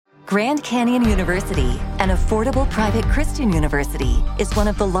Grand Canyon University, an affordable private Christian university, is one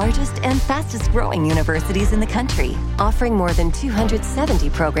of the largest and fastest growing universities in the country, offering more than 270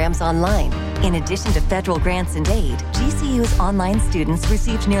 programs online. In addition to federal grants and aid, GCU's online students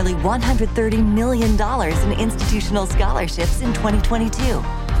received nearly $130 million in institutional scholarships in 2022.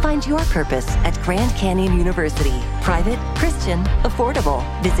 Find your purpose at Grand Canyon University. Private, Christian, affordable.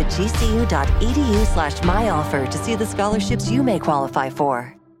 Visit gcu.edu/myoffer to see the scholarships you may qualify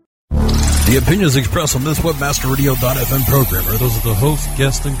for. The opinions expressed on this WebmasterRadio.fm program are those of the host,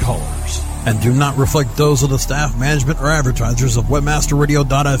 guests, and callers, and do not reflect those of the staff, management, or advertisers of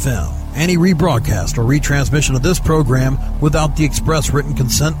WebmasterRadio.fm. Any rebroadcast or retransmission of this program without the express written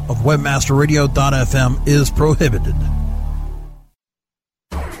consent of WebmasterRadio.fm is prohibited.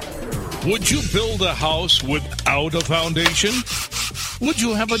 Would you build a house without a foundation? Would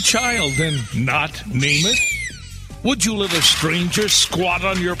you have a child and not name it? Would you let a stranger squat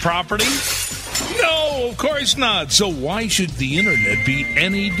on your property? No, of course not. So why should the internet be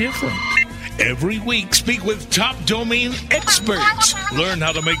any different? Every week, speak with top domain experts. Learn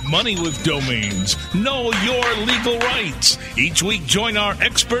how to make money with domains. Know your legal rights. Each week, join our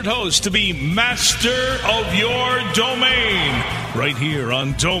expert host to be master of your domain. Right here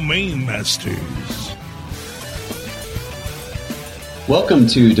on Domain Masters. Welcome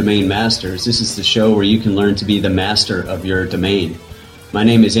to Domain Masters. This is the show where you can learn to be the master of your domain. My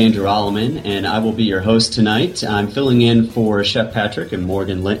name is Andrew Alleman, and I will be your host tonight. I'm filling in for Chef Patrick and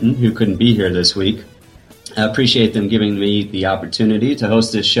Morgan Linton, who couldn't be here this week. I appreciate them giving me the opportunity to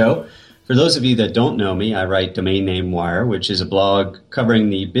host this show. For those of you that don't know me, I write Domain Name Wire, which is a blog covering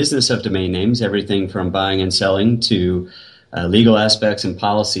the business of domain names, everything from buying and selling to legal aspects and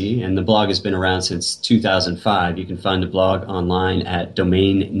policy, and the blog has been around since 2005. You can find the blog online at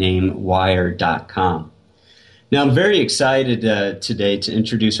domainnamewire.com. Now, I'm very excited today to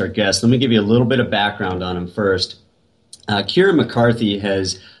introduce our guest. Let me give you a little bit of background on him first. Kieran McCarthy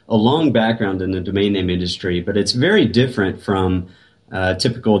has a long background in the domain name industry, but it's very different from a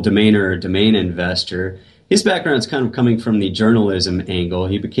typical domainer or domain investor. His background is kind of coming from the journalism angle.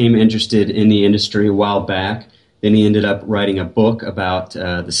 He became interested in the industry a while back. Then he ended up writing a book about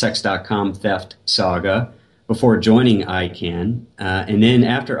the Sex.com theft saga before joining ICANN. And then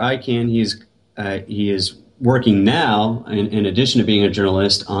after ICANN, he is working now, in addition to being a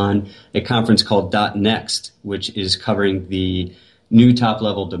journalist, on a conference called .next, which is covering the new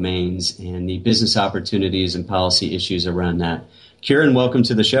top-level domains and the business opportunities and policy issues around that. Kieran, welcome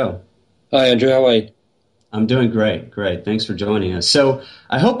to the show. Hi, Andrew. How are you? I'm doing great. Thanks for joining us. So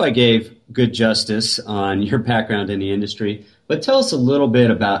I hope I gave good justice on your background in the industry, but tell us a little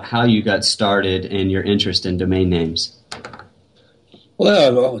bit about how you got started and your interest in domain names.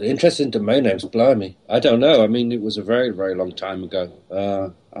 Well, interest in domain names, blimey. I don't know. I mean, it was a very, very long time ago.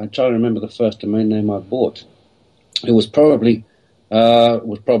 I try to remember the first domain name I bought. It was probably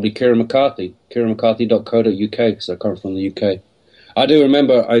Kieran McCarthy, kieranmccarthy.co.uk, because I come from the UK. I do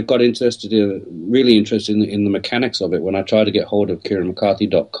remember I got really interested in the mechanics of it when I tried to get hold of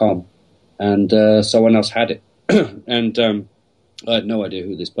kieranmccarthy.com, and someone else had it. And I had no idea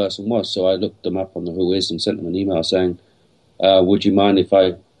who this person was, so I looked them up on the Whois and sent them an email saying, would you mind if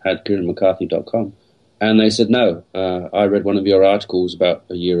I had kieranmccarthy.com? And they said no. I read one of your articles about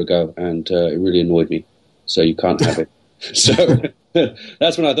a year ago, and it really annoyed me, so you can't have it. So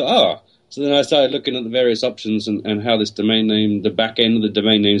that's when I thought, So then I started looking at the various options and how this domain name, the back end of the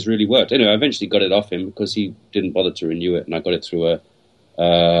domain names really worked. Anyway, I eventually got it off him because he didn't bother to renew it, and I got it through I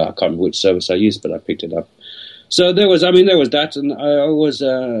can't remember which service I used, but I picked it up. So there was that, and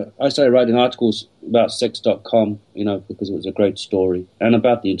I started writing articles about Sex.com, because it was a great story, and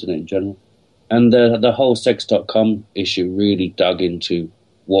about the internet in general. And the whole Sex.com issue really dug into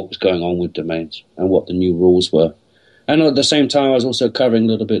what was going on with domains and what the new rules were. And at the same time, I was also covering a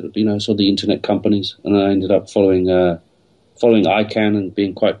little bit, sort of the internet companies, and I ended up following ICANN and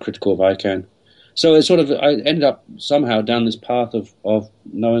being quite critical of ICANN. So I ended up somehow down this path of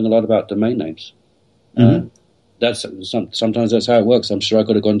knowing a lot about domain names. Mm-hmm. Sometimes that's how it works. I'm sure I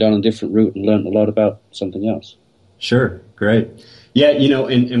could have gone down a different route and learned a lot about something else. Sure, great. Yeah,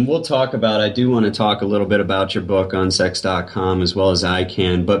 and we'll talk about, I do want to talk a little bit about your book on Sex.com as well as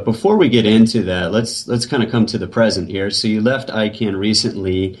ICANN. But before we get into that, let's kind of come to the present here. So you left ICANN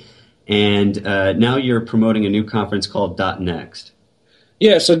recently, and now you're promoting a new conference called .next.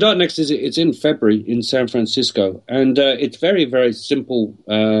 Yeah, so .next it's in February in San Francisco, and it's very, very simple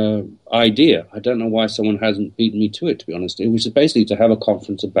idea. I don't know why someone hasn't beaten me to it, to be honest. It was basically to have a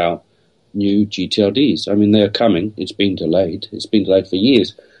conference about new GTLDs. I mean, they're coming. It's been delayed. It's been delayed for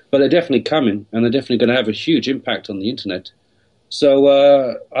years, but they're definitely coming, and they're definitely going to have a huge impact on the internet.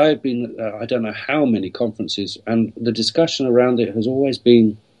 So I've been, I don't know how many conferences, and the discussion around it has always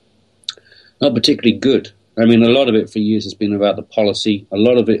been not particularly good. I mean, a lot of it for years has been about the policy. A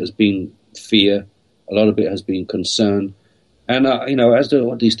lot of it has been fear. A lot of it has been concern. And, as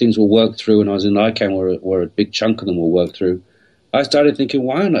these things were worked through, and I was in ICANN where a big chunk of them were worked through, I started thinking,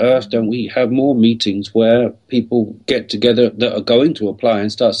 why on earth don't we have more meetings where people get together that are going to apply and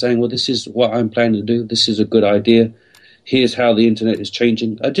start saying, well, this is what I'm planning to do. This is a good idea. Here's how the internet is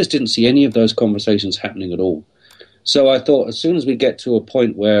changing. I just didn't see any of those conversations happening at all. So I thought as soon as we get to a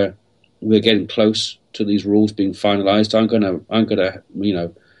point where we're getting close to these rules being finalized, I'm going to,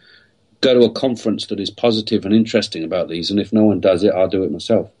 go to a conference that is positive and interesting about these. And if no one does it, I'll do it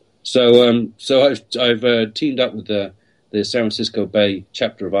myself. So I've teamed up with the San Francisco Bay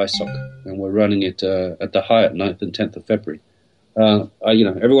chapter of ISOC, and we're running it at the Hyatt 9th and 10th of February.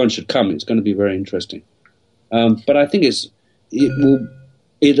 Everyone should come. It's going to be very interesting. But I think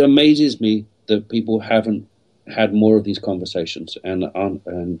it amazes me that people haven't had more of these conversations, and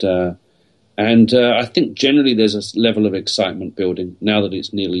I think generally there's a level of excitement building now that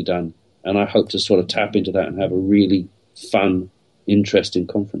it's nearly done, and I hope to sort of tap into that and have a really fun, interesting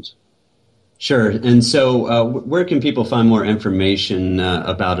conference. Sure. And so where can people find more information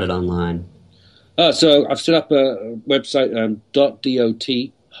about it online? So I've set up a website,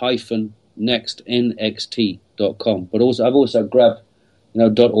 .dot-nxt.com, but also I've also grabbed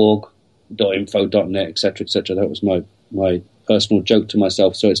 .org, .info, .net, etc., etc. That was my personal joke to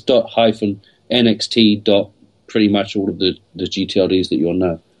myself. So it's .-nxt. Pretty much all of the GTLDs that you'll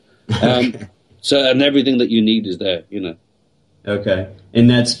know. And everything that you need is there, Okay. And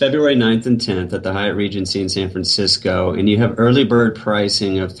that's February 9th and 10th at the Hyatt Regency in San Francisco. And you have early bird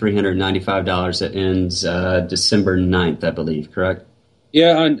pricing of $395 that ends December 9th, I believe, correct?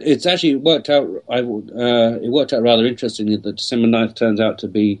 Yeah, and it's actually worked out. It worked out rather interestingly that December 9th turns out to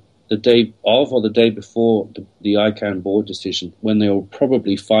be the day of or the day before the ICANN board decision, when they will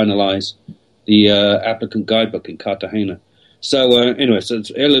probably finalize the applicant guidebook in Cartagena. So so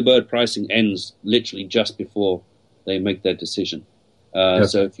early bird pricing ends literally just before they make their decision. Yep.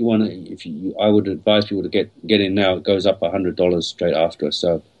 So if you want to, I would advise people to get in now. It goes up $100 straight after.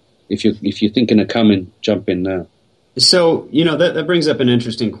 So if you're thinking of coming, jump in now. So that brings up an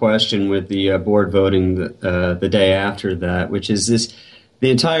interesting question with the board voting the day after that, which is this: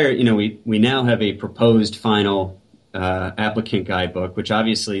 the entire we now have a proposed final applicant guidebook, which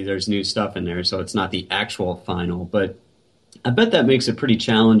obviously there's new stuff in there, so it's not the actual final, but I bet that makes it pretty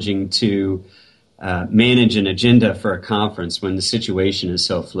challenging to manage an agenda for a conference when the situation is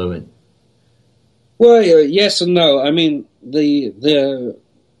so fluid. Well, yes and no. I mean, the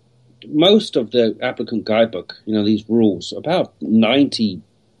most of the applicant guidebook, these rules, about 90%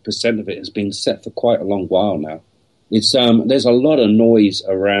 of it has been set for quite a long while now. It's there's a lot of noise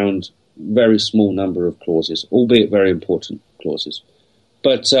around very small number of clauses, albeit very important clauses,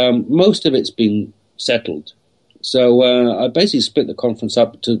 but most of it's been settled. So I basically split the conference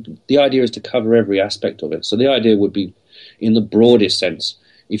up to, the idea is to cover every aspect of it. So the idea would be, in the broadest sense,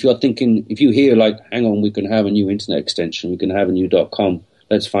 if you hear like, hang on, we can have a new internet extension, we can have a new .com,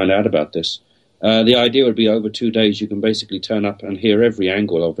 let's find out about this. The idea would be over 2 days you can basically turn up and hear every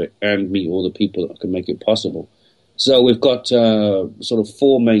angle of it and meet all the people that can make it possible. So we've got sort of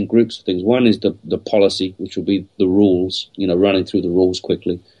four main groups of things. One is the policy, which will be the rules, running through the rules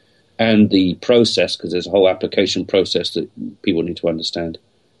quickly. And the process, because there's a whole application process that people need to understand.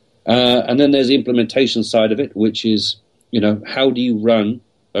 And then there's the implementation side of it, which is, how do you run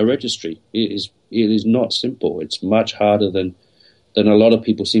a registry? It is not simple. It's much harder than a lot of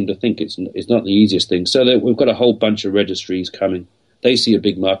people seem to think. It's not the easiest thing. So we've got a whole bunch of registries coming. They see a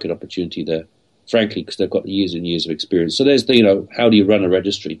big market opportunity there, frankly, because they've got years and years of experience. So there's the, how do you run a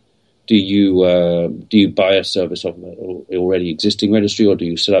registry? Do you buy a service of an already existing registry, or do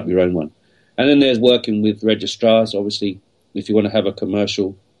you set up your own one? And then there's working with registrars. Obviously, if you want to have a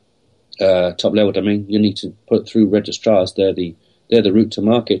commercial top-level domain, you need to put through registrars. They're the route to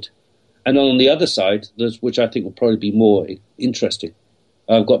market. And on the other side, which I think will probably be more interesting,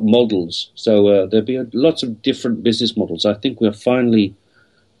 I've got models. So there'll be lots of different business models. I think we're finally,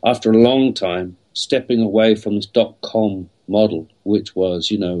 after a long time, stepping away from this .com model, which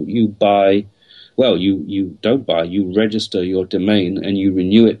was, you don't buy, you register your domain and you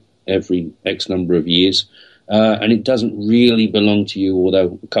renew it every X number of years, and it doesn't really belong to you,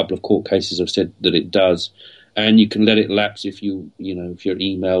 although a couple of court cases have said that it does, and you can let it lapse if your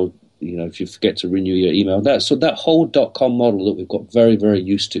email, if you forget to renew your email. That whole .com model that we've got very, very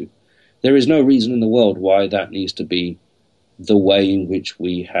used to, there is no reason in the world why that needs to be the way in which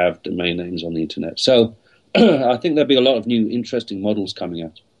we have domain names on the internet. So I think there'll be a lot of new interesting models coming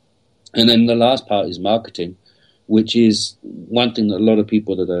out. And then the last part is marketing, which is one thing that a lot of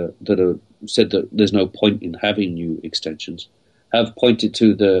people that are said that there's no point in having new extensions have pointed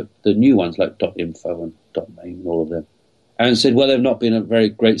to the new ones like .info and .main and all of them, and said, well, they've not been a very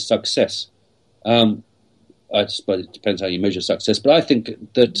great success. I suppose it depends how you measure success, but I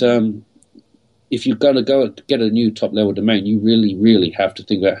think that if you're going to go get a new top-level domain, you really, really have to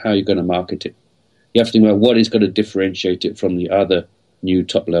think about how you're going to market it. You have to think about what is going to differentiate it from the other new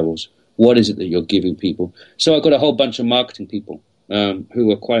top levels. What is it that you're giving people? So I've got a whole bunch of marketing people who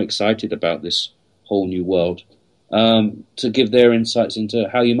are quite excited about this whole new world to give their insights into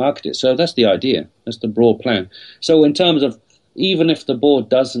how you market it. So that's the idea. That's the broad plan. So in terms of, even if the board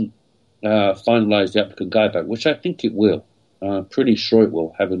doesn't finalize the applicant guide back, which I think it will, pretty sure it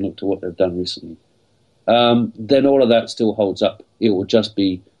will, having looked at what they've done recently, then all of that still holds up. It will just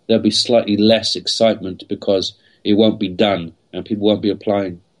be, there'll be slightly less excitement because it won't be done and people won't be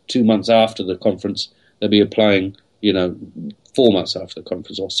applying 2 months after the conference. They'll be applying, 4 months after the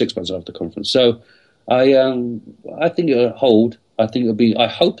conference or 6 months after the conference. So I think it'll hold. I think it'll be, I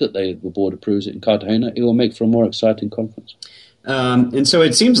hope that the board approves it in Cartagena. It will make for a more exciting conference. And so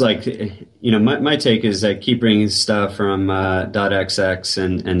it seems like, my take is that keep bringing stuff from .xx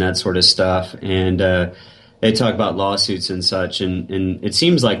and that sort of stuff. And they talk about lawsuits and such. And it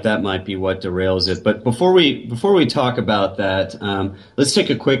seems like that might be what derails it. But before we talk about that, let's take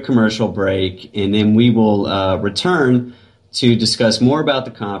a quick commercial break. And then we will return to discuss more about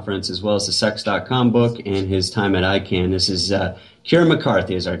the conference as well as the Sex.com book and his time at ICANN. This is Kieran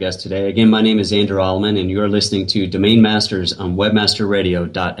McCarthy is our guest today. Again, my name is Andrew Alleman, and you're listening to Domain Masters on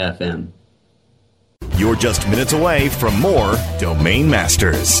WebmasterRadio.fm. You're just minutes away from more Domain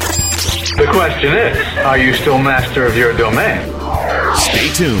Masters. The question is, are you still master of your domain? Stay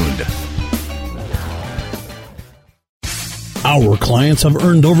tuned. Our clients have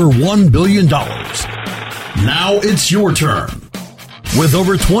earned over $1 billion. Now it's your turn. With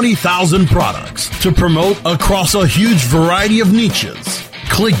over 20,000 products to promote across a huge variety of niches,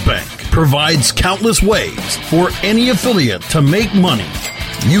 ClickBank provides countless ways for any affiliate to make money.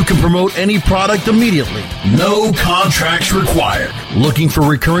 You can promote any product immediately. No contracts required. Looking for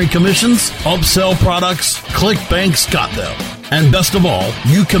recurring commissions? Upsell products? ClickBank's got them. And best of all,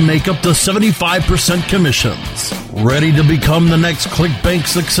 you can make up to 75% commissions. Ready to become the next ClickBank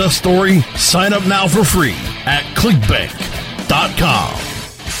success story? Sign up now for free at clickbank.com.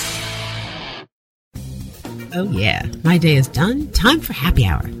 Oh yeah, my day is done. Time for happy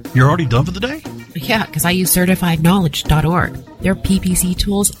hour. You're already done for the day? Yeah, because I use CertifiedKnowledge.org. Their PPC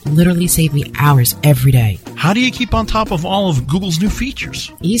tools literally save me hours every day. How do you keep on top of all of Google's new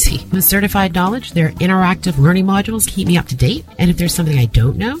features? Easy. With Certified Knowledge, their interactive learning modules keep me up to date. And if there's something I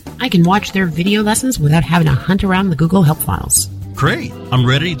don't know, I can watch their video lessons without having to hunt around the Google Help files. Great. I'm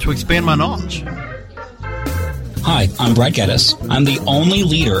ready to expand my knowledge. Hi, I'm Brad Geddes. I'm the only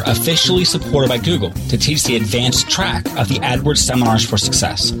leader officially supported by Google to teach the advanced track of the AdWords Seminars for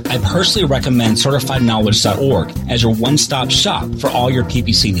Success. I personally recommend CertifiedKnowledge.org as your one-stop shop for all your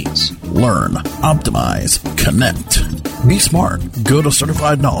PPC needs. Learn, optimize, connect. Be smart. Go to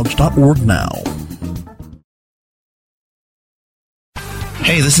CertifiedKnowledge.org now.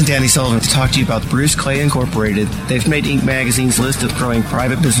 Hey, this is Danny Sullivan to talk to you about Bruce Clay Incorporated. They've made Inc. Magazine's list of growing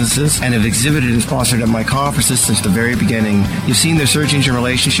private businesses and have exhibited and sponsored at my conferences since the very beginning. You've seen their search engine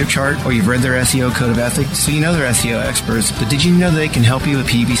relationship chart, or you've read their SEO code of ethics, so you know they're SEO experts. But did you know they can help you with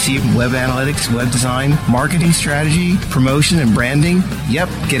PPC, web analytics, web design, marketing strategy, promotion, and branding? Yep,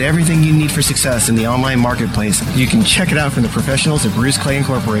 get everything you need for success in the online marketplace. You can check it out from the professionals at Bruce Clay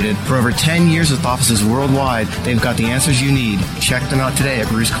Incorporated. For over 10 years with offices worldwide, they've got the answers you need. Check them out today at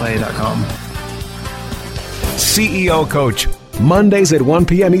bruceclay.com. CEO Coach, Mondays at 1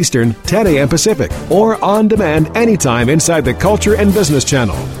 p.m. Eastern, 10 a.m. Pacific, or on demand anytime inside the Culture and Business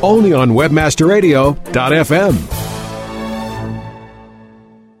Channel, only on WebmasterRadio.fm.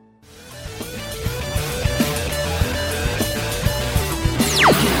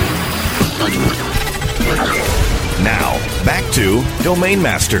 Now, back to Domain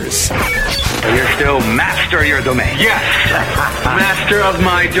Masters. You're still master of your domain. Yes, master of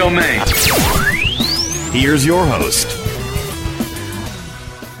my domain. Here's your host.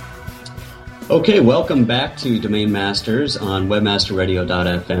 Okay, welcome back to Domain Masters on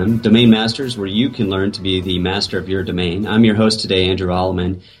WebmasterRadio.fm. Domain Masters, where you can learn to be the master of your domain. I'm your host today, Andrew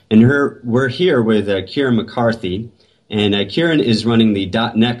Alleman, and we're here with Kieran McCarthy. And Kieran is running the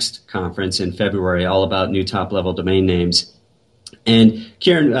 .next conference in February, all about new top-level domain names. And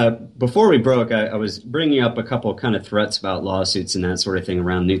Kieran, before we broke, I was bringing up a couple kind of threats about lawsuits and that sort of thing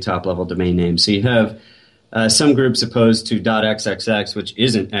around new top-level domain names. So you have Some groups opposed to .xxx, which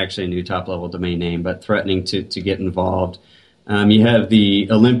isn't actually a new top-level domain name, but threatening to get involved. You have the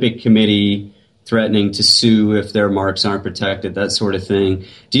Olympic Committee threatening to sue if their marks aren't protected, that sort of thing.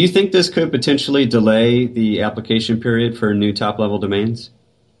 Do you think this could potentially delay the application period for new top-level domains?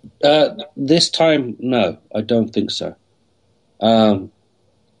 This time, no, I don't think so.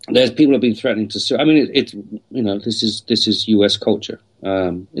 There's people have been threatening to sue. I mean, it's this is U.S. culture.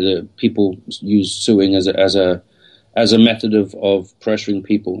 People use suing as a method of pressuring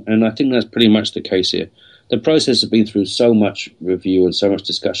people, and I think that's pretty much the case here. The process has been through so much review and so much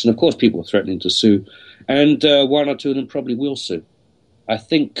discussion. Of course, people are threatening to sue, and one or two of them probably will sue. I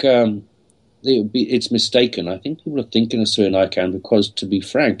think it's mistaken. I think people are thinking of suing ICANN because, to be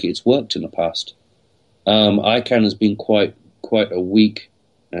frank, it's worked in the past. ICANN has been quite a weak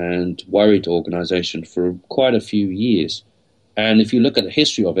and worried organization for quite a few years. And if you look at the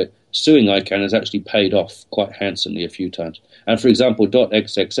history of it, suing ICANN has actually paid off quite handsomely a few times. And for example,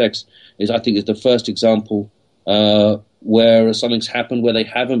 .xxx is the first example where something's happened where they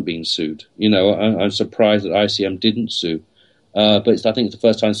haven't been sued. I'm surprised that ICM didn't sue. But I think it's the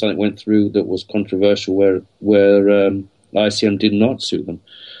first time something went through that was controversial where ICM did not sue them.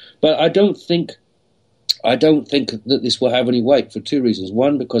 But I don't think that this will have any weight for two reasons.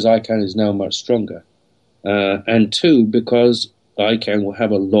 One, because ICANN is now much stronger. And two, because ICANN will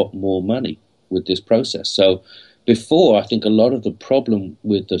have a lot more money with this process. So before, I think a lot of the problem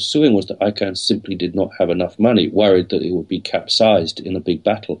with the suing was that ICANN simply did not have enough money, worried that it would be capsized in a big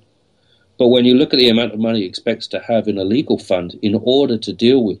battle. But when you look at the amount of money it expects to have in a legal fund in order to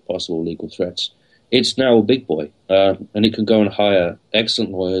deal with possible legal threats, it's now a big boy. And it can go and hire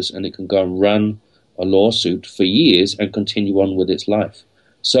excellent lawyers, and it can go and run a lawsuit for years and continue on with its life.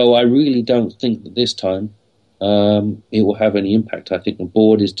 So I really don't think that this time it will have any impact. I think the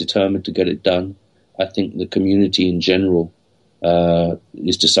board is determined to get it done. I think the community in general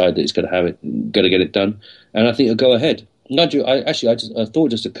is decided that it's going to get it done, and I think it'll go ahead. A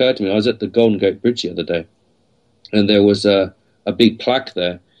thought just occurred to me. I was at the Golden Gate Bridge the other day, and there was a big plaque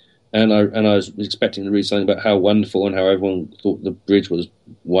there, and I was expecting to read something about how wonderful and how everyone thought the bridge was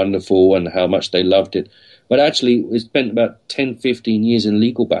wonderful and how much they loved it. But actually, it spent about 10, 15 years in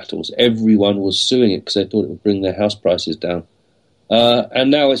legal battles. Everyone was suing it because they thought it would bring their house prices down.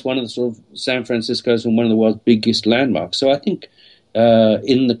 And now it's one of the sort of San Francisco's and one of the world's biggest landmarks. So I think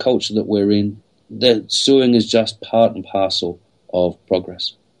in the culture that we're in, that suing is just part and parcel of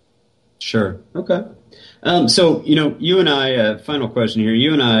progress. Sure. Okay. So, you and I, final question here,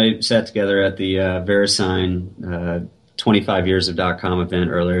 you and I sat together at the VeriSign 25 years of .com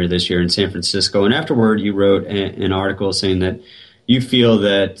event earlier this year in San Francisco. And afterward, you wrote an article saying that you feel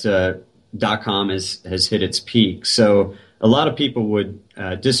that .com has hit its peak. So a lot of people would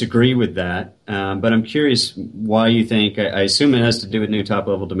disagree with that. But I'm curious why you think, I assume it has to do with new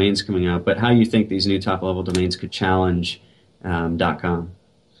top-level domains coming out, but how you think these new top-level domains could challenge .com?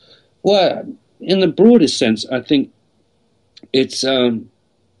 Well, in the broadest sense, I think it's.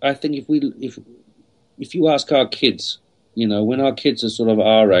 I think if you ask our kids, when our kids are sort of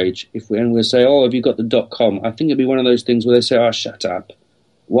our age, and we say, "Oh, have you got the .com?" I think it'd be one of those things where they say, "Oh, shut up!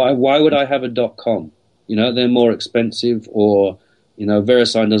 Why would I have a .com? They're more expensive, or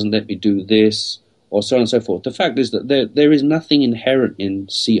VeriSign doesn't let me do this, or so on and so forth." The fact is that there is nothing inherent in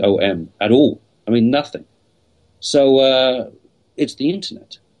 .com at all. I mean, nothing. So it's the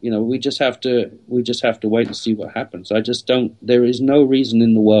internet. We just have to wait and see what happens. There is no reason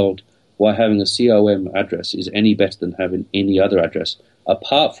in the world why having a .com address is any better than having any other address,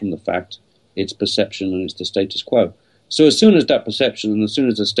 apart from the fact it's perception and it's the status quo. So as soon as that perception and as soon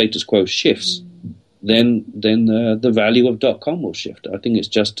as the status quo shifts, then the value of .com will shift. I think it's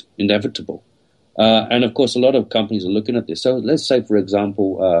just inevitable. And of course, a lot of companies are looking at this. So let's say, for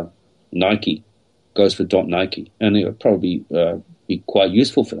example, Nike goes for .Nike, and it would probably be quite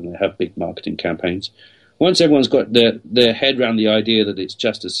useful for them. They have big marketing campaigns. Once everyone's got their head around the idea that it's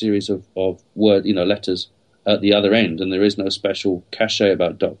just a series of word, letters at the other end, and there is no special cachet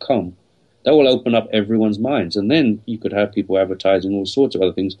about .com, that will open up everyone's minds. And then you could have people advertising all sorts of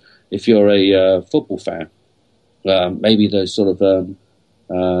other things. If you're a football fan, maybe there's sort of the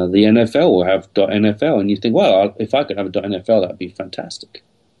NFL will have .NFL, and you think, well, if I could have a .NFL, that would be fantastic.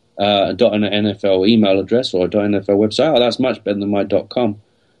 A .NFL email address or a .NFL website, that's much better than my .com.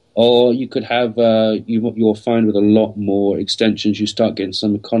 Or you could have, you'll find with a lot more extensions, you start getting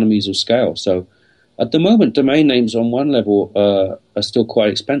some economies of scale. So at the moment, domain names on one level are still quite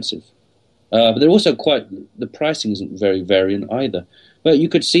expensive. But they're also the pricing isn't very varying either. But you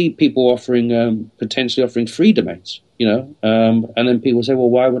could see people potentially offering free domains, and then people say, well,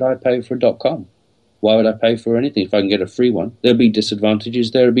 why would I pay for a .com? Why would I pay for anything if I can get a free one? There'll be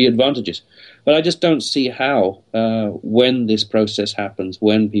disadvantages, there'll be advantages. But I just don't see how, when this process happens,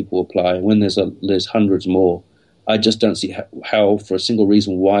 when people apply, when there's hundreds more, I just don't see how for a single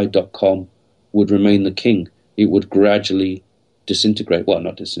reason, why .com would remain the king. It would gradually disintegrate. Well,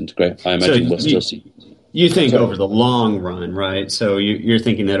 not disintegrate. I imagine we'll still see. You think over the long run, right? So you're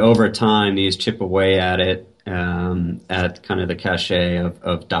thinking that over time, these chip away at it, at kind of the cachet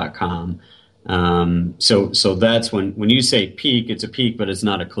of .com. So that's when you say peak, it's a peak, but it's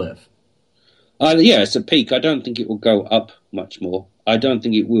not a cliff. Yeah, it's a peak. I don't think it will go up much more. I don't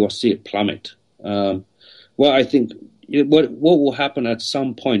think we will see it plummet. Well, I think what will happen at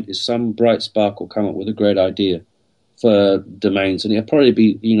some point is some bright spark will come up with a great idea for domains, and it'll probably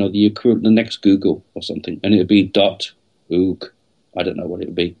be the next Google or something, and it'll be .org. I don't know what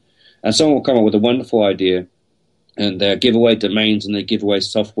it'll be, and someone will come up with a wonderful idea, and they'll give away domains and they give away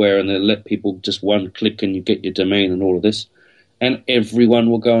software, and they'll let people just one click and you get your domain and all of this, and everyone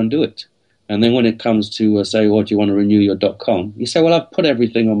will go and do it. And then when it comes to say, do you want to renew your .com? You say, well, I've put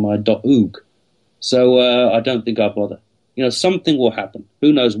everything on my .org, so I don't think I'll bother. Something will happen.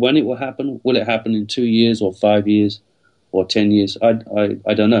 Who knows when it will happen? Will it happen in 2 years or 5 years or 10 years? I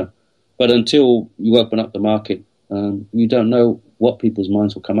don't know. But until you open up the market, you don't know what people's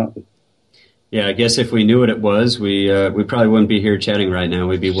minds will come up with. Yeah, I guess if we knew what it was, we probably wouldn't be here chatting right now.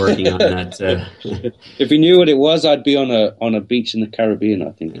 We'd be working on that. If we knew what it was, I'd be on a beach in the Caribbean,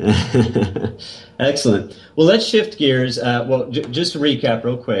 I think. Excellent. Well, let's shift gears. Just to recap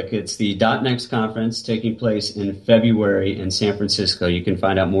real quick, it's the .next conference taking place in February in San Francisco. You can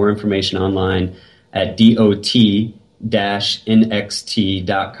find out more information online at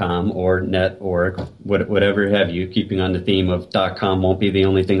dot-nxt.com or net.org, whatever have you. Keeping on the theme of .com won't be the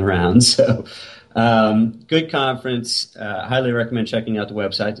only thing around. So good conference. Highly recommend checking out the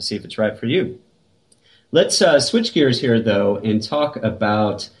website to see if it's right for you. Let's switch gears here, though, and talk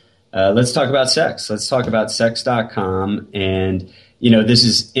about sex. Let's talk about sex.com. And, this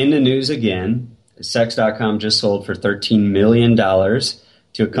is in the news again. Sex.com just sold for $13 million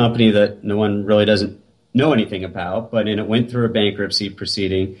to a company that no one really doesn't know anything about, but it went through a bankruptcy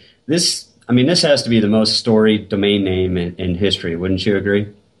proceeding. This has to be the most storied domain name in history. Wouldn't you agree?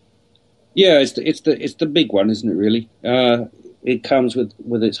 Yeah, it's the big one, isn't it? Really, it comes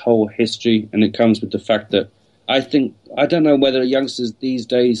with its whole history, and it comes with the fact that I don't know whether youngsters these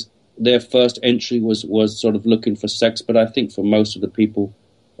days their first entry was sort of looking for sex, but I think for most of the people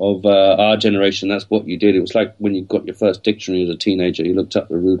of our generation, that's what you did. It was like when you got your first dictionary as a teenager, you looked up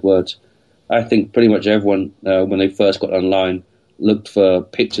the rude words. I think pretty much everyone, when they first got online, looked for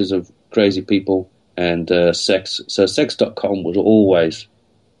pictures of crazy people and sex. So sex.com was always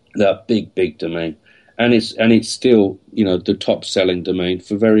that big domain. And it's still, the top-selling domain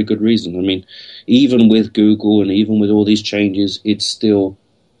for very good reason. I mean, even with Google and even with all these changes, it's still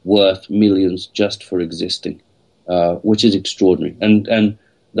worth millions just for existing, which is extraordinary. And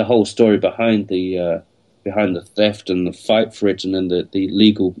the whole story behind the theft and the fight for it, and then the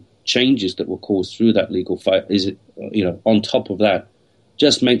legal changes that were caused through that legal fight is, on top of that,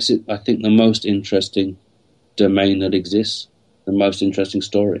 just makes it, I think, the most interesting domain that exists, the most interesting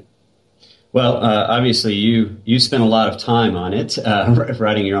story. Well, obviously, you spent a lot of time on it,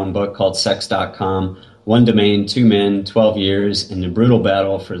 writing your own book called Sex.com, One Domain, Two Men, 12 Years, and the Brutal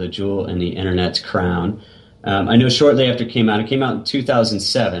Battle for the Jewel in the Internet's Crown. I know shortly after it came out in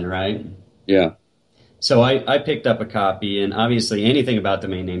 2007, right? Yeah. So I picked up a copy, and obviously anything about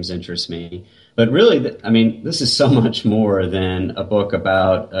domain names interests me. But really, this is so much more than a book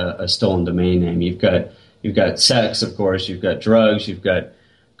about a stolen domain name. You've got sex, of course. You've got drugs. You've got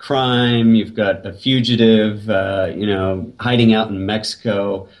crime. You've got a fugitive, hiding out in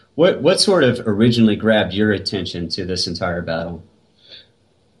Mexico. What sort of originally grabbed your attention to this entire battle?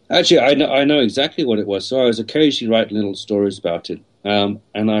 Actually, I know exactly what it was. So I was occasionally writing little stories about it, and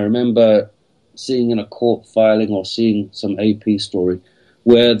I remember seeing in a court filing or seeing some AP story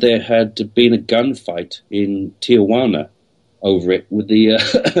where there had been a gunfight in Tijuana over it with the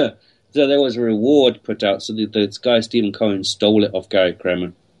so there was a reward put out. So this guy Stephen Cohen stole it off Gary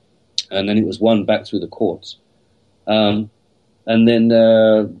Kremen, and then it was won back through the courts. And then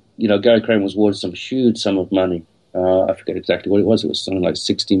Gary Kremen was awarded some huge sum of money. I forget exactly what it was. It was something like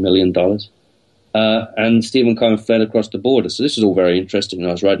 $60 million. And Stephen Cohen fled across the border. So this is all very interesting.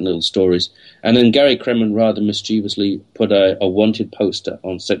 I was writing little stories. And then Gary Kremen rather mischievously put a wanted poster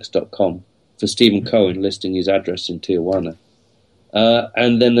on sex.com for Stephen Cohen listing his address in Tijuana.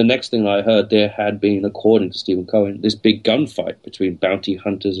 And then the next thing I heard, there had been, according to Stephen Cohen, this big gunfight between bounty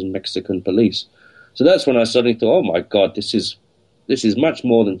hunters and Mexican police. So that's when I suddenly thought, oh my God, this is this is much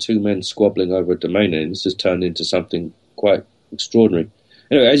more than two men squabbling over a domain name. This has turned into something quite extraordinary.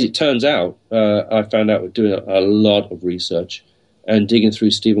 Anyway, as it turns out, I found out we're doing a lot of research and digging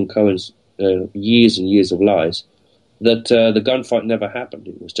through Stephen Cohen's years and years of lies, that the gunfight never happened.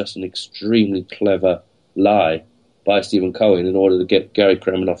 It was just an extremely clever lie by Stephen Cohen in order to get Gary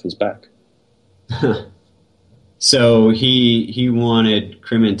Kremen off his back. So he wanted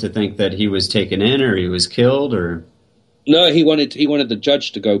Kremen to think that he was taken in or he was killed, or? No, he wanted the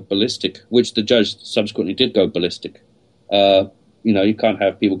judge to go ballistic, which the judge subsequently did go ballistic. You can't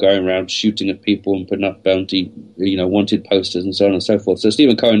have people going around shooting at people and putting up bounty, wanted posters and so on and so forth. So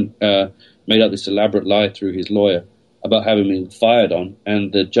Stephen Cohen made up this elaborate lie through his lawyer about having been fired on,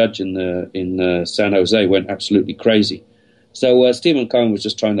 and the judge in San Jose went absolutely crazy. So Stephen Cohen was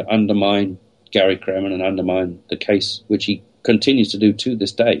just trying to undermine Gary Kremen and undermine the case, which he continues to do to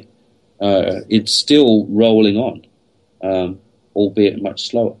this day. It's still rolling on, albeit much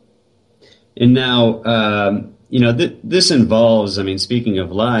slower. And now, this involves, speaking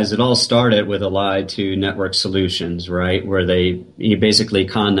of lies, it all started with a lie to Network Solutions, right? Where he basically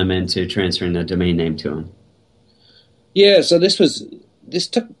conned them into transferring the domain name to him. Yeah, so this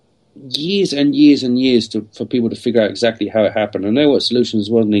took years and years and years for people to figure out exactly how it happened. And Network Solutions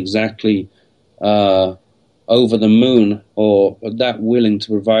wasn't exactly over the moon or that willing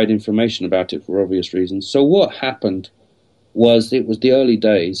to provide information about it for obvious reasons. So what happened was, it was the early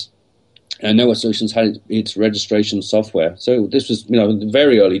days, and Network Solutions had its registration software. So this was, the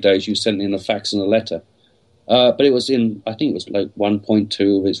very early days, you sent in a fax and a letter. But it was I think it was like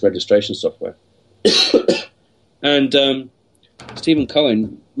 1.2 of its registration software. And Stephen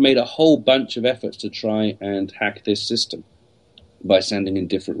Cohen made a whole bunch of efforts to try and hack this system by sending in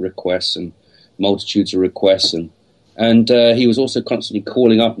different requests and multitudes of requests. And he was also constantly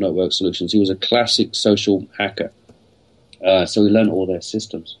calling up Network Solutions. He was a classic social hacker. So he learned all their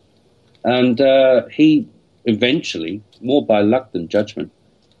systems. And he eventually, more by luck than judgment,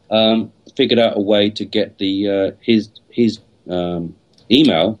 figured out a way to get his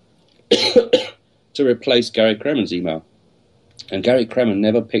email to replace Gary Kremen's email. And Gary Kremen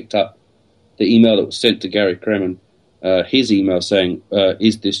never picked up the email that was sent to Gary Kremen, his email saying,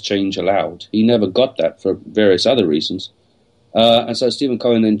 is this change allowed? He never got that for various other reasons. And so Stephen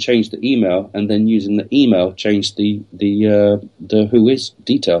Cohen then changed the email, and then using the email changed the whois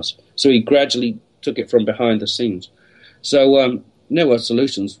details. So he gradually took it from behind the scenes. So Network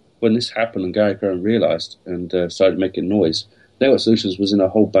Solutions, when this happened and Gary Kremen realized and started making noise, Network Solutions was in a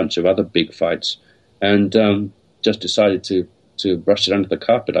whole bunch of other big fights, and just decided to brush it under the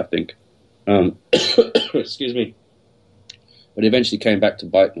carpet, I think. Excuse me. But eventually came back to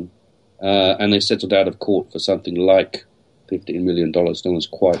bite them, and they settled out of court for something like $15 million. No one's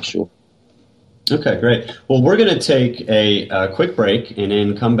quite sure. Okay, great. Well, we're going to take a quick break and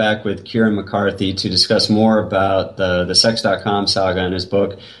then come back with Kieran McCarthy to discuss more about the Sex.com saga in his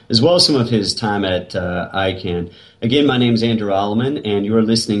book, as well as some of his time at ICANN. Again, my name is Andrew Alleman, and you're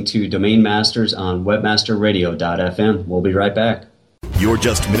listening to Domain Masters on WebmasterRadio.fm. We'll be right back. You're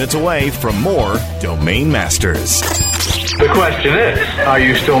just minutes away from more Domain Masters. The question is, are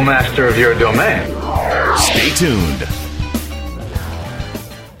you still master of your domain? Stay tuned.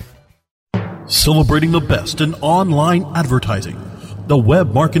 Celebrating the best in online advertising, the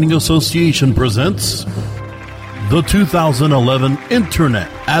Web Marketing Association presents the 2011 Internet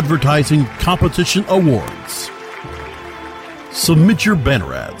Advertising Competition Awards. Submit your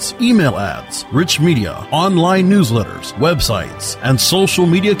banner ads, email ads, rich media, online newsletters, websites, and social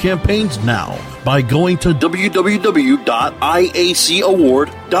media campaigns now by going to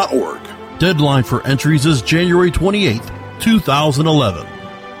www.iacaward.org. Deadline for entries is January 28th, 2011.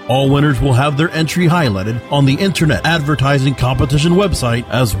 All winners will have their entry highlighted on the Internet Advertising Competition website,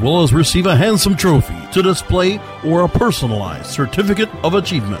 as well as receive a handsome trophy to display or a personalized certificate of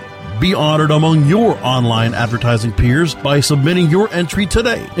achievement. Be honored among your online advertising peers by submitting your entry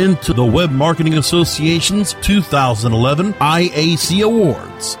today into the Web Marketing Association's 2011 IAC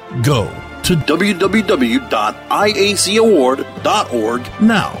Awards. Go to www.iacaward.org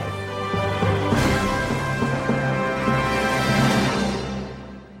now.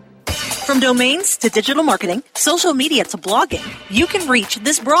 From domains to digital marketing, social media to blogging, you can reach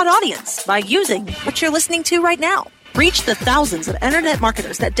this broad audience by using what you're listening to right now. Reach the thousands of internet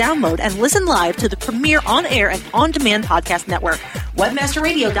marketers that download and listen live to the premier on-air and on-demand podcast network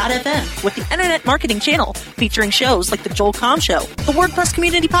webmasterradio.fm with the Internet Marketing Channel, featuring shows like The Joel Comm Show, the WordPress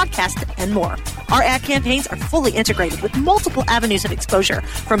Community Podcast, and more. Our ad campaigns are fully integrated with multiple avenues of exposure,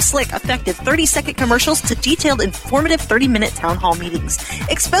 from slick, effective 30-second commercials to detailed, informative 30-minute town hall meetings.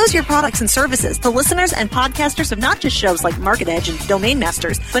 Expose your products and services to listeners and podcasters of not just shows like Market Edge and Domain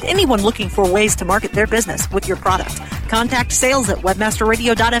Masters, but anyone looking for ways to market their business with your product. Contact sales at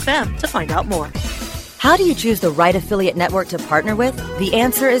webmasterradio.fm to find out more. How do you choose the right affiliate network to partner with? The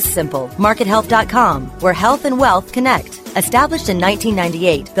answer is simple. MarketHealth.com, where health and wealth connect. Established in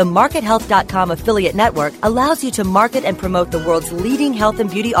 1998, the MarketHealth.com affiliate network allows you to market and promote the world's leading health and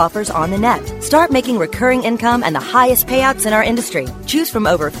beauty offers on the net. Start making recurring income and the highest payouts in our industry. Choose from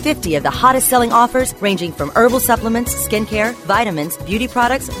over 50 of the hottest selling offers, ranging from herbal supplements, skincare, vitamins, beauty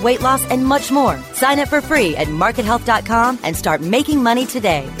products, weight loss, and much more. Sign up for free at MarketHealth.com and start making money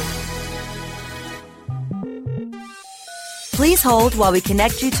today. Please hold while we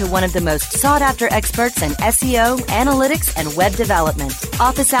connect you to one of the most sought-after experts in SEO, analytics, and web development.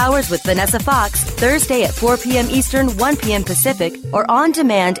 Office Hours with Vanessa Fox, Thursday at 4 p.m. Eastern, 1 p.m. Pacific, or on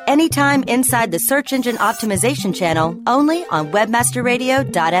demand anytime inside the Search Engine Optimization channel, only on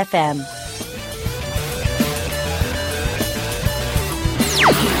webmasterradio.fm.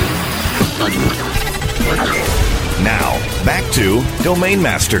 Now, back to Domain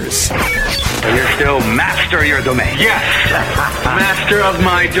Masters. You're still master your domain. Yes, master of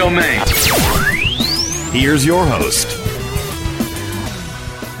my domain. Here's your host.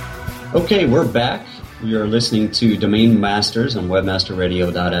 Okay, we're back. We are listening to Domain Masters on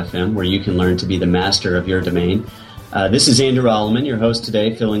webmasterradio.fm, where you can learn to be the master of your domain. This is Andrew Alleman, your host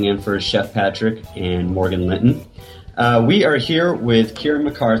today, filling in for Shep Patrick and Morgan Linton. We are here with Kieran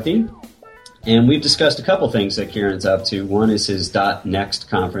McCarthy. And we've discussed a couple things that Kieran's up to. One is his .next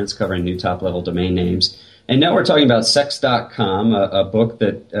conference covering new top-level domain names. And now we're talking about Sex.com, a book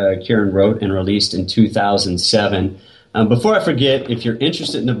that Kieran wrote and released in 2007. Before I forget, if you're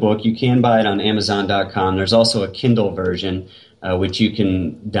interested in the book, you can buy it on Amazon.com. There's also a Kindle version, which you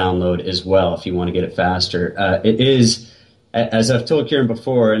can download as well if you want to get it faster. It is, as I've told Kieran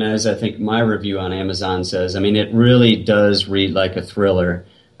before, and as I think my review on Amazon says, I mean, it really does read like a thriller.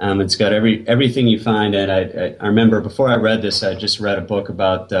 It's got everything you find, and I remember before I read this, I just read a book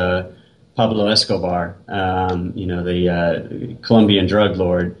about Pablo Escobar, the Colombian drug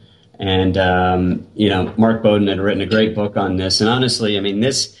lord, and Mark Bowden had written a great book on this. And honestly, I mean,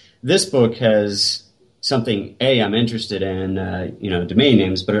 this book has something I'm interested in, domain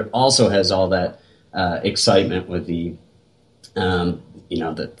names, but it also has all that excitement with the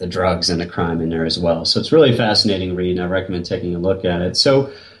drugs and the crime in there as well. So it's really fascinating read, and I recommend taking a look at it.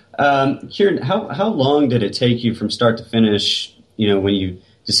 So, Kieran, how long did it take you from start to finish, when you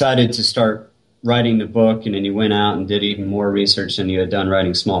decided to start writing the book and then you went out and did even more research than you had done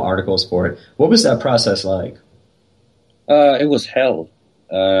writing small articles for it? What was that process like? It was hell.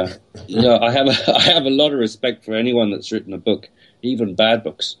 I have a lot of respect for anyone that's written a book, even bad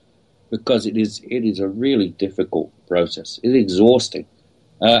books, because it is a really difficult process. It's exhausting.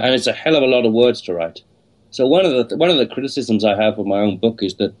 And it's a hell of a lot of words to write. So one of the criticisms I have of my own book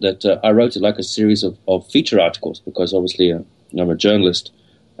is that I wrote it like a series of feature articles, because obviously I'm a journalist,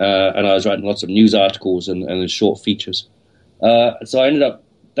 and I was writing lots of news articles and short features. So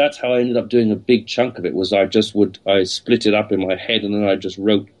that's how I ended up doing a big chunk of it. Was I split it up in my head, and then I just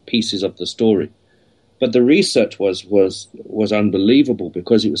wrote pieces of the story. But the research was unbelievable,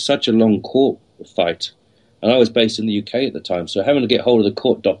 because it was such a long court fight. And I was based in the UK at the time, so having to get hold of the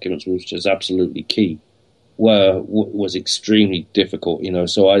court documents, which is absolutely key, was extremely difficult.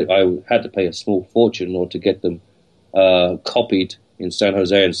 So I had to pay a small fortune in order to get them copied in San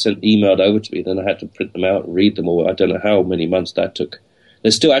Jose and emailed over to me. Then I had to print them out and read them all. I don't know how many months that took.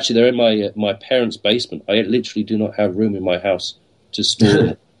 They're in my parents' basement. I literally do not have room in my house to store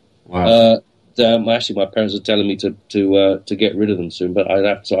them. Wow. Actually, my parents are telling me to get rid of them soon, but I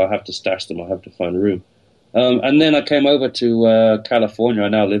have to stash them. I have to find a room. And then I came over to California. I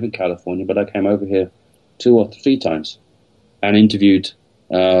now live in California, but I came over here 2 or 3 times and interviewed,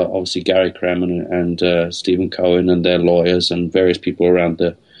 obviously, Gary Kremen and Stephen Cohen and their lawyers and various people around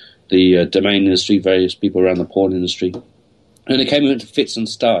the domain industry, various people around the porn industry. And it came into fits and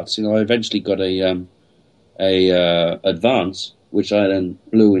starts. I eventually got a advance, which I then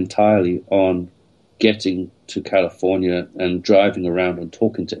blew entirely on getting to California and driving around and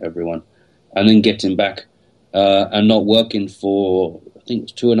talking to everyone, and then getting back and not working for, I think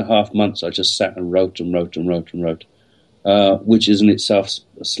it was 2.5 months. I just sat and wrote, which is in itself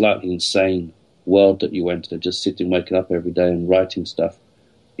a slightly insane world that you enter, just sitting, waking up every day and writing stuff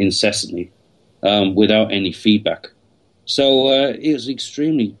incessantly without any feedback. So it was an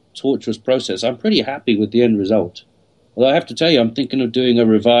extremely torturous process. I'm pretty happy with the end result. Although I have to tell you, I'm thinking of doing a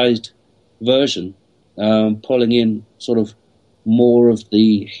revised version, pulling in sort of more of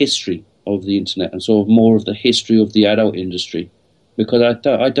the history of the internet and sort of more of the history of the adult industry, because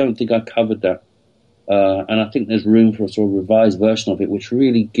I don't think I covered that. And I think there's room for a sort of revised version of it, which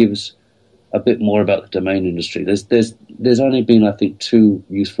really gives a bit more about the domain industry. There's only been, I think, 2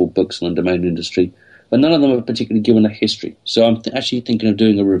 useful books on the domain industry, but none of them are particularly given a history. So I'm actually thinking of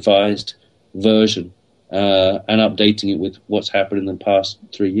doing a revised version and updating it with what's happened in the past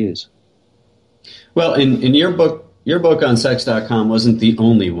 3 years. Well, in your book on Sex.com wasn't the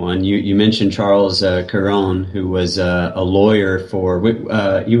only one. You mentioned Charles Caron, who was a lawyer for.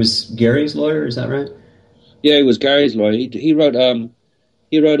 He was Gary's lawyer. Is that right? Yeah, he was Gary's lawyer. He wrote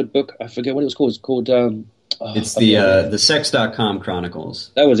a book. I forget what it was called. It's called. It's the Sex.com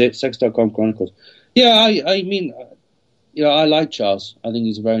Chronicles. That was it. Sex.com Chronicles. Yeah, I mean, I like Charles. I think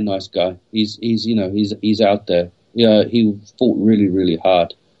he's a very nice guy. He's out there. Yeah, he fought really, really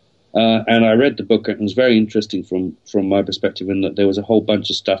hard. And I read the book, and it was very interesting from my perspective, in that there was a whole bunch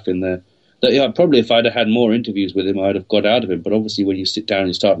of stuff in there that probably if I'd have had more interviews with him, I'd have got out of him. But obviously when you sit down and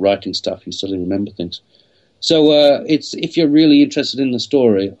you start writing stuff, you suddenly remember things. So if you're really interested in the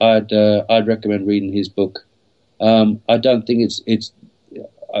story, I'd recommend reading his book. I don't think it's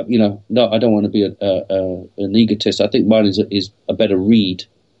no, I don't want to be an egotist. I think mine is a better read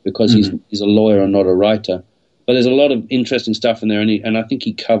because he's a lawyer and not a writer. But there's a lot of interesting stuff in there, and I think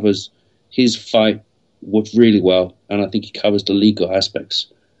he covers his fight really well, and I think he covers the legal aspects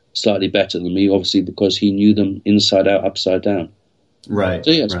slightly better than me, obviously, because he knew them inside out, upside down. Right.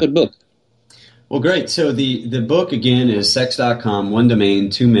 So, yeah, it's a good book. Well, great. So the book, again, is Sex.com, 1 Domain,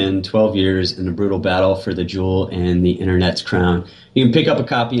 2 Men, 12 Years, and a Brutal Battle for the Jewel and the Internet's Crown. You can pick up a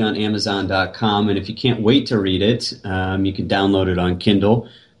copy on Amazon.com, and if you can't wait to read it, you can download it on Kindle.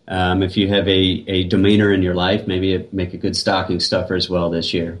 If you have a domainer in your life, maybe make a good stocking stuffer as well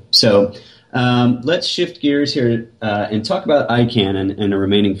this year. So let's shift gears here and talk about ICANN in the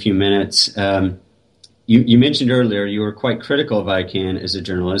remaining few minutes. You mentioned earlier you were quite critical of ICANN as a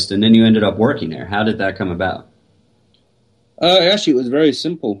journalist, and then you ended up working there. How did that come about? Actually, it was very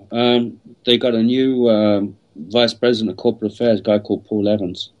simple. They got a new vice president of corporate affairs, a guy called Paul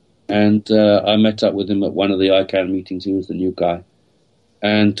Evans, and I met up with him at one of the ICANN meetings. He was the new guy.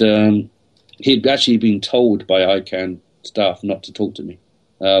 And he'd actually been told by ICANN staff not to talk to me,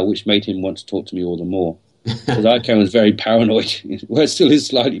 which made him want to talk to me all the more. Because ICANN was very paranoid. Well, it still is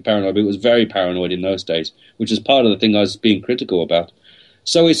slightly paranoid, but it was very paranoid in those days, which is part of the thing I was being critical about.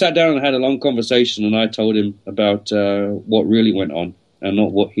 So we sat down and had a long conversation, and I told him about what really went on and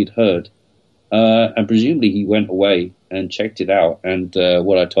not what he'd heard. And presumably he went away and checked it out, and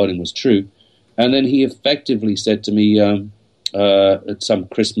what I told him was true. And then he effectively said to me, at some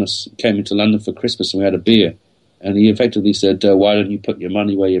Christmas, came into London for Christmas and we had a beer, and he effectively said, why don't you put your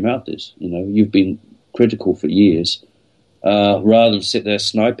money where your mouth is? You've been critical for years. Rather than sit there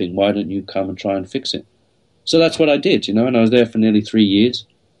sniping, why don't you come and try and fix it? So that's what I did, and I was there for nearly 3 years,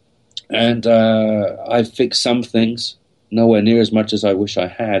 and I fixed some things, nowhere near as much as I wish I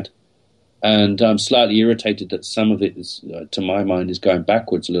had, and I'm slightly irritated that some of it is, to my mind, is going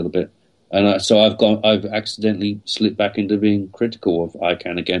backwards a little bit. And so I've accidentally slipped back into being critical of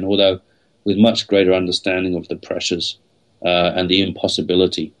ICANN again, although with much greater understanding of the pressures and the impossible.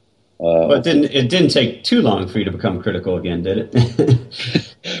 But it didn't take too long for you to become critical again, did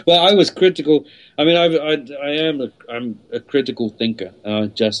it? Well, I was critical. I mean, I'm a critical thinker.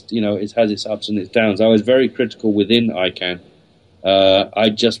 Just it has its ups and its downs. I was very critical within ICANN. I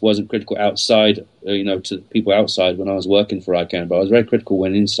just wasn't critical outside, to people outside when I was working for ICANN. But I was very critical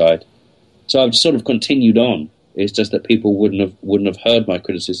when inside. So I've sort of continued on. It's just that people wouldn't have heard my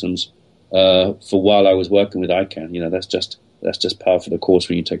criticisms for while I was working with ICANN. That's just par for the course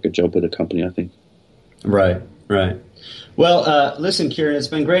when you take a job with a company, I think. Right. Well, listen, Kieran, it's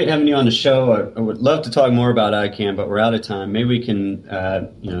been great having you on the show. I would love to talk more about ICANN, but we're out of time. Maybe we can,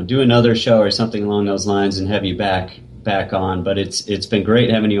 do another show or something along those lines and have you back on. But it's been great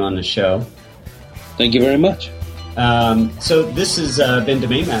having you on the show. Thank you very much. So this has been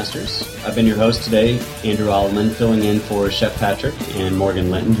Domain Masters. I've been your host today, Andrew Alleman, filling in for Shep Patrick and Morgan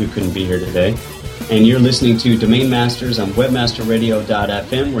Linton, who couldn't be here today. And you're listening to Domain Masters on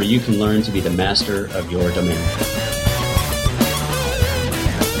webmasterradio.fm, where you can learn to be the master of your domain.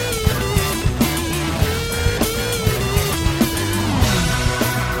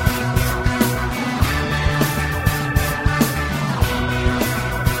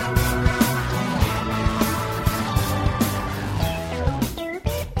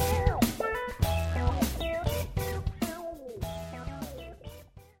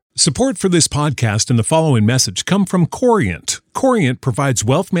 Support for this podcast and the following message come from Corient. Corient provides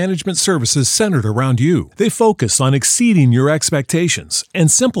wealth management services centered around you. They focus on exceeding your expectations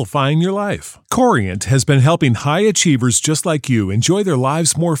and simplifying your life. Corient has been helping high achievers just like you enjoy their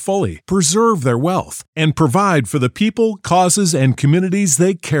lives more fully, preserve their wealth, and provide for the people, causes, and communities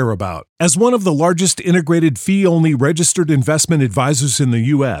they care about. As one of the largest integrated fee-only registered investment advisors in the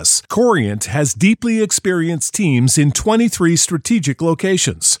U.S., Corient has deeply experienced teams in 23 strategic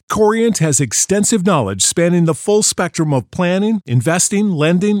locations. Corient has extensive knowledge spanning the full spectrum of planning, investing,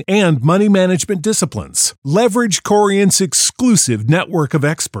 lending, and money management disciplines. Leverage Corient's exclusive network of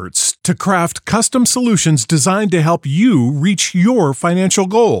experts to craft custom solutions designed to help you reach your financial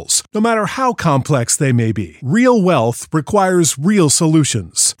goals, no matter how complex they may be. Real wealth requires real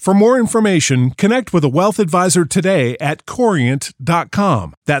solutions. For more information, connect with a wealth advisor today at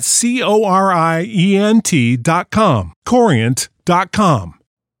Corient.com. That's Corient.com. Corient.com.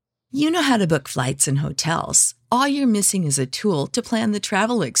 You know how to book flights and hotels. All you're missing is a tool to plan the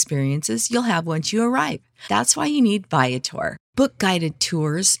travel experiences you'll have once you arrive. That's why you need Viator. Book guided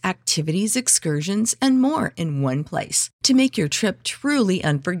tours, activities, excursions, and more in one place to make your trip truly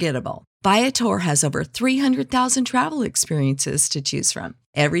unforgettable. Viator has over 300,000 travel experiences to choose from.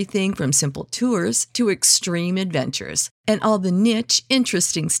 Everything from simple tours to extreme adventures and all the niche,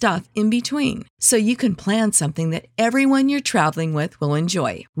 interesting stuff in between. So you can plan something that everyone you're traveling with will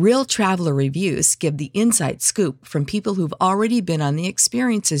enjoy. Real traveler reviews give the inside scoop from people who've already been on the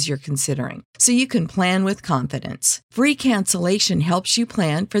experiences you're considering. So you can plan with confidence. Free cancellation helps you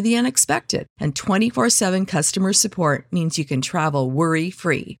plan for the unexpected. And 24/7 customer support means you can travel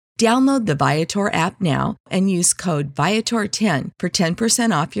worry-free. Download the Viator app now and use code Viator10 for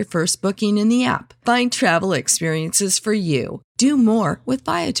 10% off your first booking in the app. Find travel experiences for you. Do more with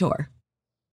Viator.